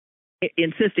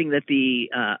insisting that the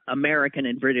American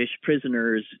and British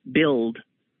prisoners build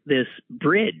this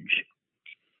bridge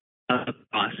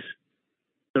across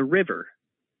the river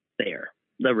there,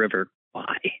 the River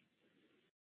Kwai.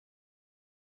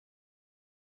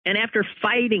 And after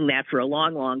fighting that for a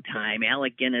long, long time,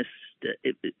 Alec Guinness,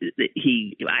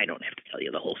 I don't have to tell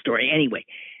you the whole story. Anyway,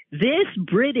 this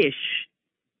British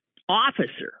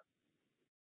officer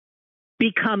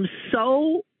becomes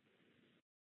so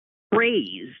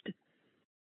praised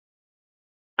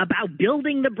about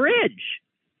building the bridge.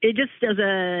 It just as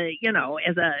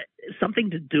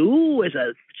something to do,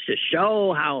 to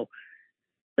show how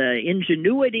the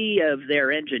ingenuity of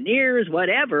their engineers,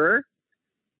 whatever.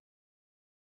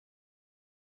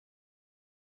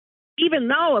 Even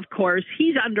though, of course,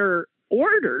 he's under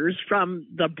orders from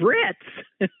the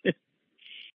Brits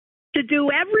to do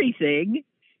everything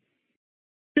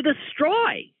to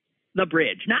destroy the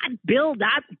bridge, not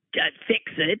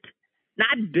fix it,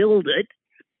 not build it,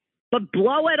 but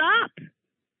blow it up.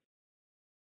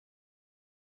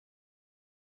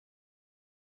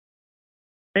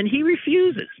 And he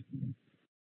refuses.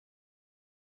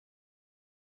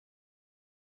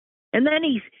 And then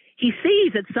he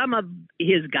sees that some of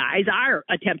his guys are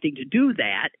attempting to do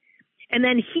that, and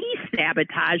then he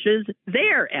sabotages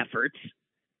their efforts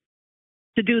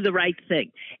to do the right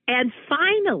thing. And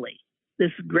finally,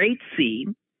 this great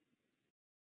scene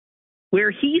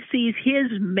where he sees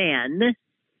his men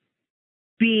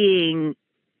being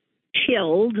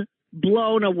killed,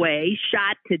 blown away,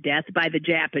 shot to death by the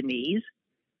Japanese.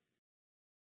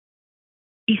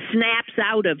 He snaps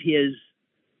out of his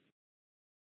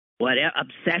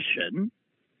obsession,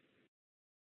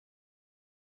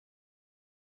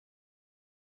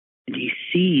 and he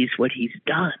sees what he's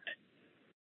done.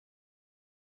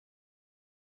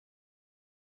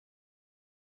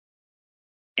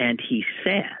 And he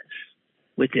says,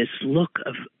 with this look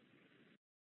of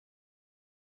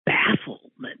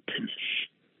bafflement and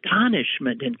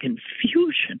astonishment and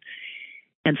confusion,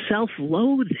 and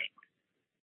self-loathing.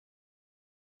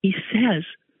 He says,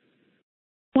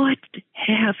 "What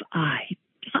have I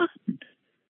done?"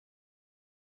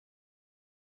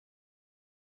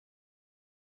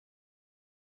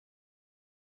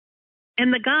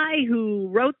 And the guy who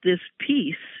wrote this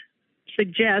piece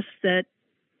suggests that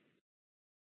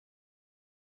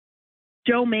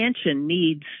Joe Manchin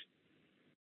needs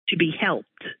to be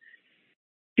helped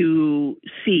to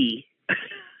see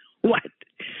what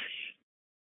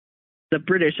the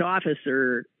British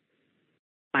officer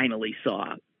finally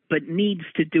saw, but needs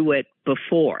to do it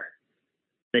before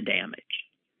the damage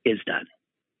is done.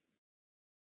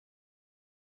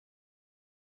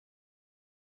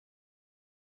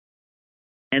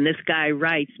 And this guy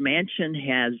writes, Manchin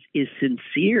is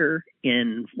sincere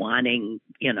in wanting,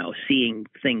 seeing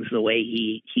things the way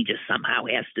he just somehow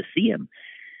has to see them.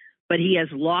 But he has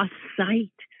lost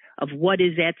sight of what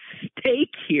is at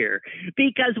stake here.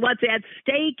 Because what's at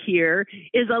stake here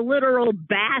is a literal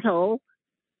battle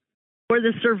for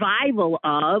the survival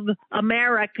of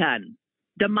American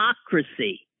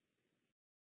democracy.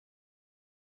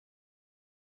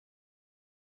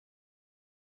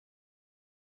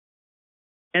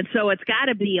 And so it's got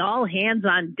to be all hands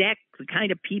on deck, the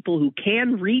kind of people who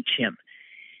can reach him,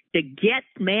 to get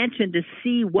Manchin to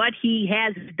see what he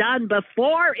has done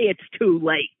before it's too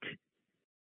late.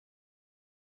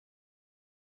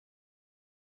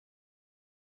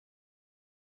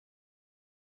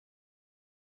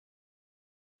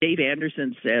 Dave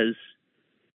Anderson says,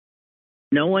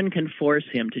 no one can force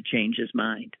him to change his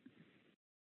mind.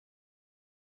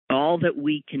 All that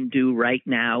we can do right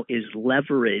now is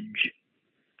leverage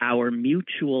our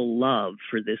mutual love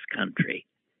for this country,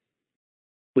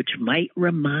 which might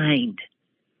remind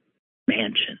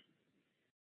Manchin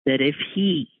that if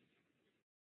he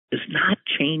does not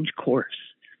change course,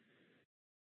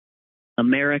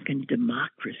 American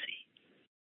democracy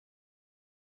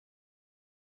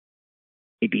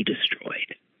may be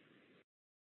destroyed.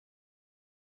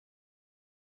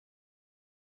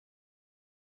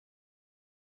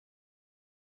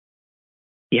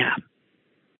 Yeah.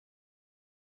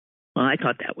 Well, I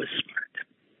thought that was smart.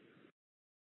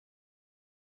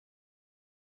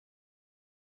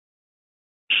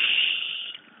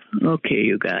 Okay,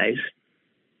 you guys.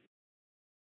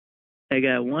 I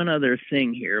got one other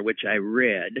thing here, which I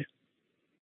read.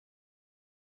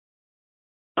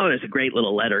 Oh, there's a great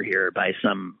little letter here by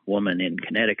some woman in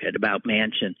Connecticut about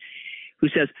Manchin, who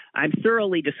says, I'm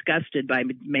thoroughly disgusted by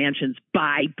Manchin's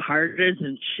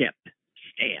bipartisanship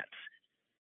stance,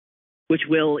 which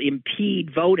will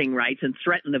impede voting rights and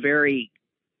threaten the very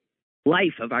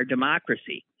life of our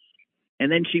democracy.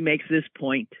 And then she makes this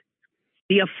point.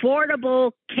 The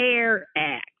Affordable Care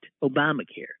Act,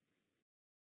 Obamacare,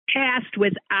 passed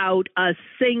without a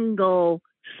single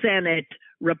Senate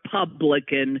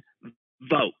Republican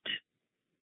vote.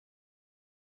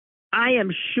 I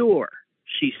am sure,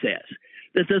 she says,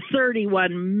 that the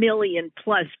 31 million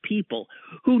plus people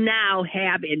who now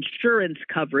have insurance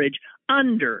coverage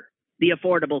under the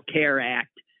Affordable Care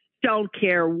Act don't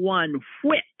care one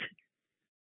whit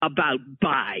about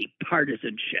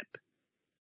bipartisanship.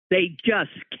 They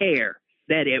just care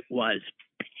that it was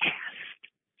passed.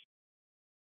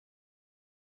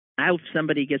 I hope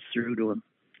somebody gets through to him.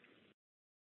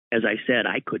 As I said,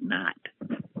 I could not.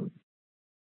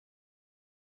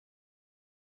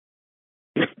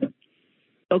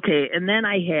 Okay, and then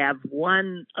I have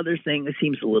one other thing that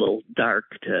seems a little dark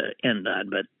to end on,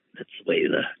 but that's the way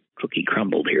the cookie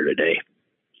crumbled here today.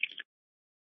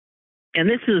 And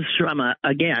this is from,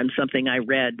 again, something I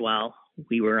read while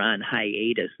we were on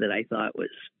hiatus that I thought was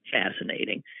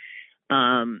fascinating.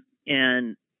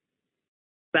 And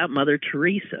about Mother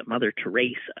Teresa, I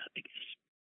guess.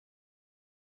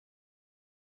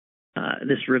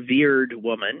 This revered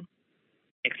woman,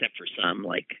 except for some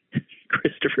like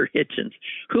Christopher Hitchens,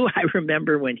 who I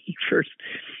remember when he first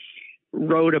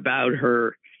wrote about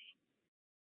her,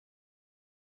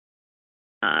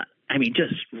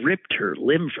 just ripped her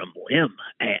limb from limb.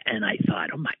 And I thought,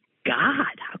 oh my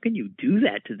God, how can you do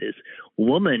that to this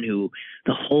woman who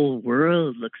the whole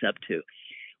world looks up to?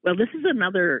 Well, this is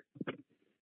another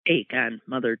take on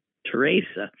Mother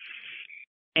Teresa.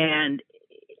 And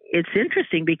it's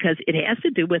interesting because it has to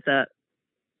do with a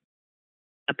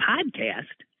podcast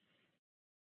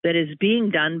that is being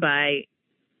done by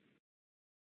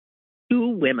two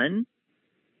women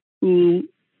who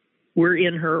were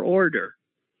in her order,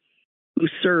 who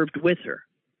served with her.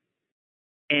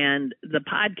 And the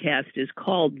podcast is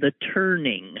called The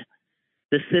Turning,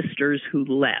 The Sisters Who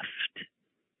Left.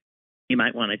 You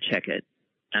might want to check it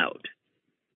out.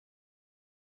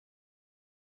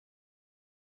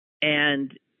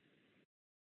 And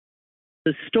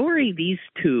the story these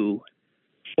two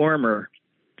former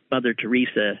Mother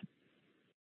Teresa,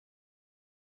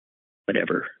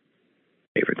 whatever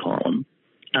they recall them,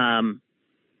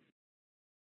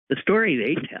 the story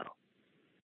they tell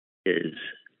is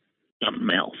something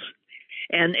else.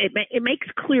 And it makes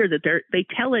clear that they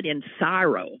tell it in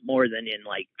sorrow more than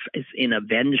in a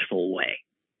vengeful way.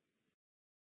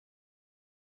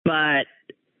 But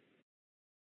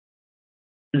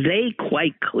they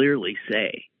quite clearly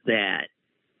say that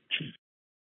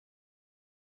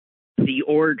the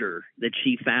order that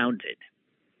she founded,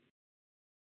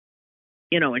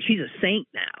 and she's a saint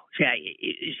now.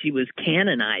 She was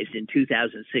canonized in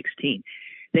 2016.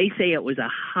 They say it was a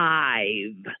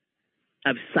hive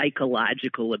of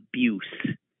psychological abuse.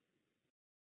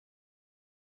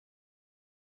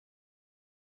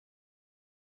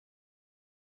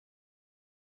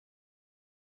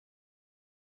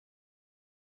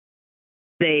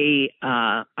 They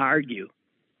argue,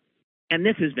 and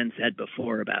this has been said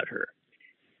before about her,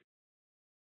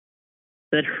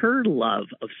 that her love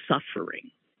of suffering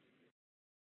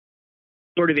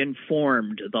sort of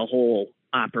informed the whole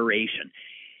operation,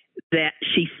 that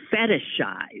she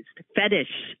fetishized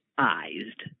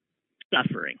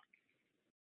suffering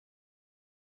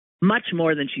much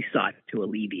more than she sought to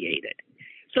alleviate it,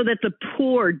 so that the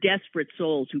poor, desperate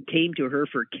souls who came to her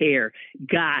for care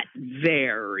got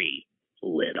very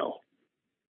little.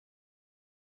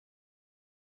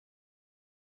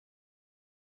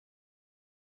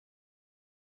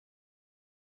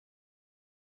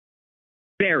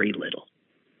 Very little.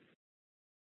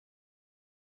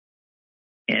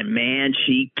 And man,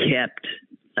 she kept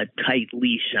a tight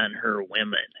leash on her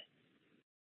women.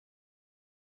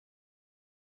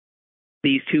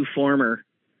 These two former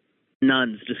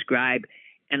nuns describe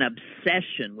an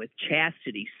obsession with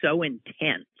chastity so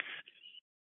intense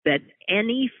that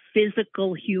any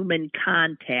physical human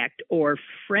contact or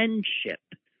friendship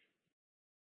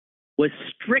was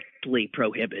strictly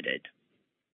prohibited.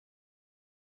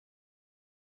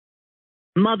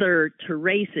 Mother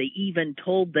Teresa even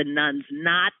told the nuns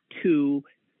not to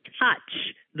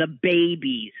touch the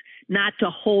babies, not to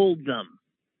hold them,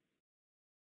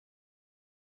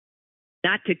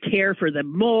 not to care for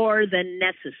them more than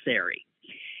necessary.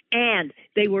 And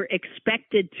they were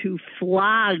expected to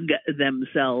flog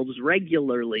themselves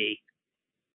regularly.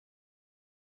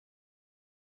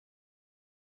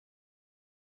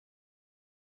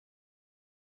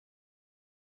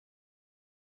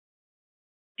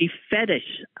 She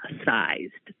fetishized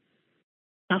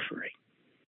suffering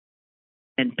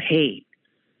and pain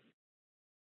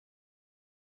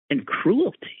and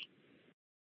cruelty.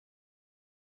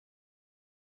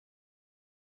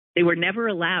 They were never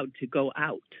allowed to go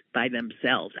out by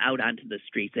themselves, out onto the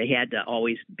streets. They had to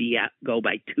always go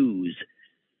by twos.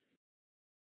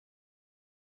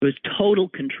 It was total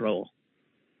control.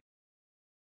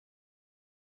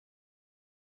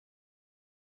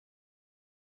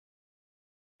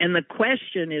 And the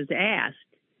question is asked,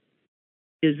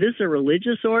 is this a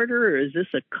religious order or is this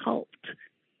a cult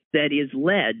that is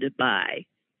led by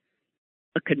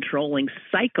a controlling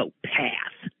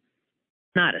psychopath,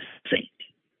 not a saint?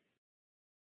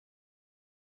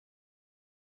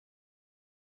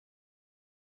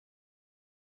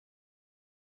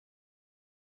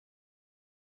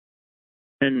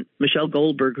 And Michelle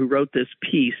Goldberg, who wrote this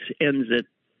piece, ends it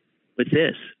with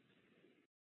this.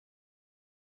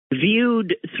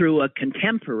 Viewed through a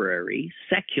contemporary,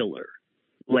 secular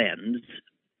lens,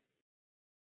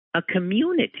 a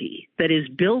community that is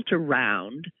built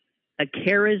around a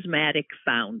charismatic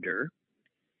founder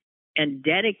and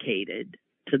dedicated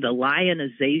to the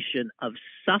lionization of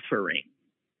suffering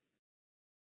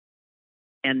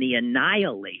and the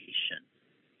annihilation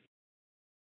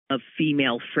of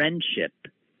female friendship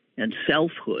and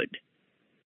selfhood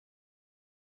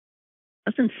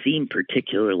doesn't seem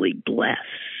particularly blessed.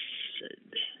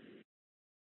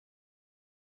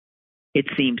 It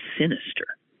seems sinister.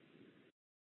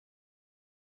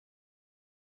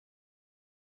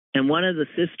 And one of the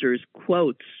sisters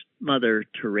quotes Mother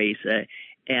Teresa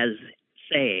as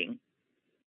saying,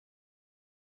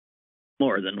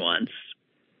 more than once,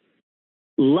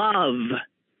 love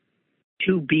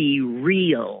to be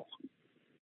real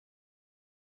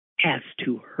has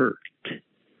to hurt.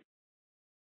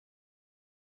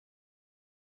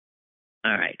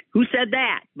 All right. Who said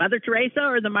that? Mother Teresa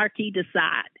or the Marquis de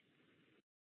Sade?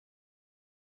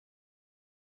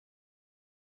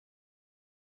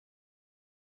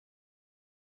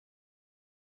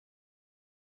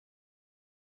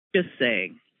 Just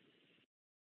saying.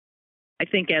 I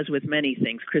think, as with many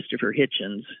things, Christopher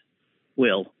Hitchens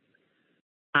will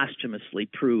posthumously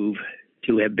prove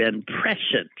to have been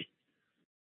prescient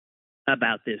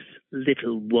about this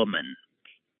little woman.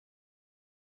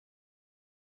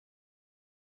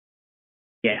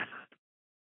 Yeah,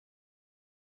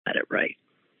 got it right.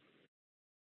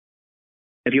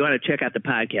 If you want to check out the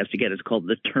podcast again, it's called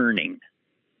The Turning.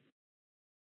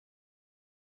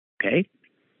 Okay?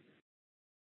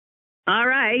 All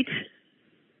right.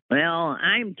 Well,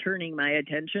 I'm turning my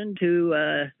attention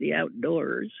to the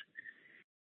outdoors,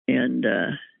 and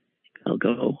I'll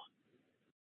go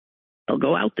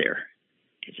out there.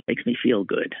 It makes me feel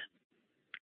good.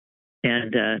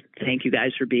 And thank you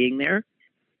guys for being there.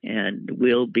 And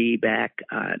we'll be back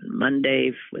on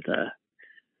Monday with a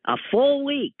full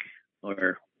week,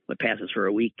 or what passes for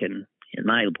a week in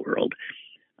my world,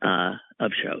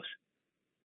 of shows.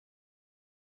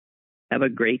 Have a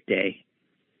great day.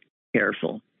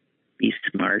 Careful. Be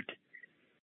smart.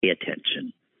 Pay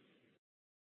attention.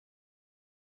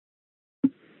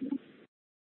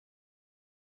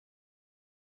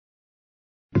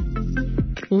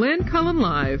 Lynn Cullen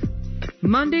Live,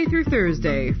 Monday through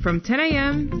Thursday from 10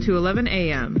 a.m. to 11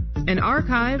 a.m. and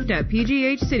archived at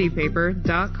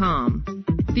pghcitypaper.com.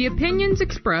 The opinions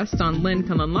expressed on Lynn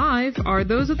Cullen Live are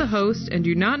those of the host and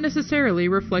do not necessarily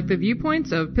reflect the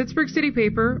viewpoints of Pittsburgh City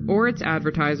Paper or its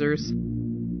advertisers.